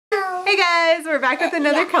Hey guys, we're back with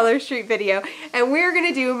another Color Street video, and we're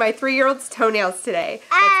gonna do my 3-year-old's toenails today.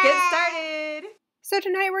 Let's get started. So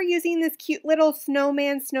tonight we're using this cute little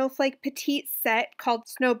snowman snowflake petite set called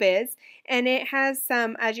Snow Biz, and it has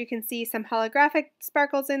some, as you can see, some holographic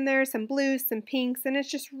sparkles in there, some blues, some pinks, and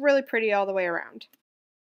it's just really pretty all the way around.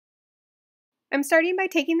 I'm starting by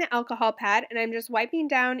taking the alcohol pad and I'm just wiping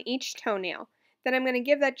down each toenail. Then I'm going to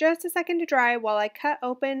give that just a second to dry while I cut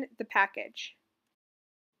open the package.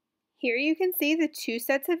 Here you can see the 2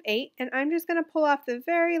 sets of 8, and I'm just going to pull off the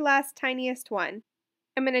very last tiniest one.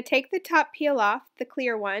 I'm going to take the top peel off, the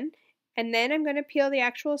clear one, and then I'm going to peel the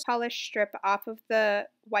actual polish strip off of the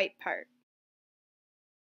white part.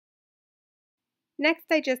 Next,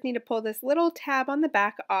 I just need to pull this little tab on the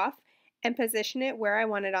back off and position it where I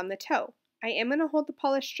want it on the toe. I am going to hold the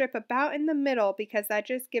polish strip about in the middle because that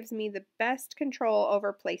just gives me the best control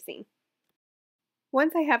over placing.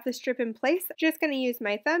 Once I have the strip in place, I'm just going to use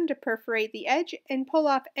my thumb to perforate the edge and pull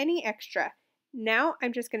off any extra. Now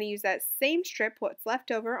I'm just going to use that same strip, what's left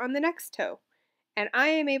over, on the next toe. And I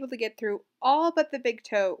am able to get through all but the big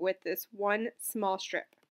toe with this one small strip.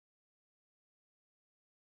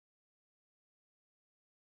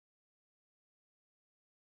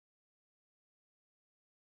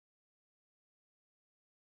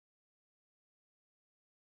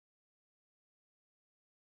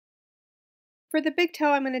 For the big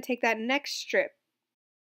toe, I'm going to take that next strip.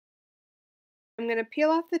 I'm going to peel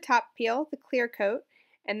off the top peel, the clear coat,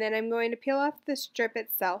 and then I'm going to peel off the strip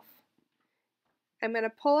itself. I'm going to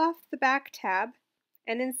pull off the back tab,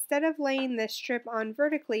 and instead of laying this strip on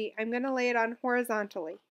vertically, I'm going to lay it on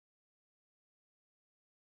horizontally.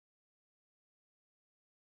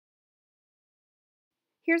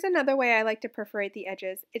 Here's another way I like to perforate the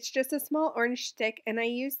edges. It's just a small orange stick, and I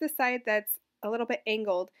use the side that's a little bit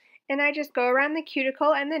angled, and I just go around the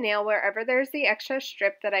cuticle and the nail wherever there's the extra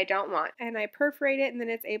strip that I don't want, and I perforate it, and then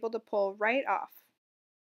it's able to pull right off.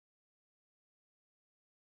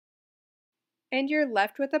 And you're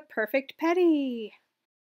left with a perfect pedi!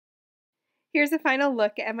 Here's a final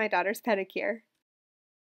look at my daughter's pedicure.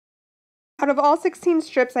 Out of all 16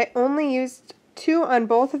 strips, I only used 2 on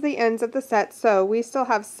both of the ends of the set, so we still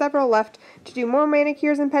have several left to do more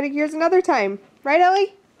manicures and pedicures another time. Right,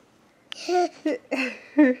 Ellie?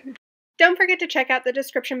 Don't forget to check out the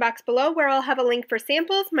description box below where I'll have a link for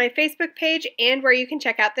samples, my Facebook page, and where you can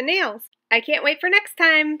check out the nails. I can't wait for next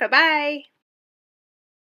time. Bye-bye!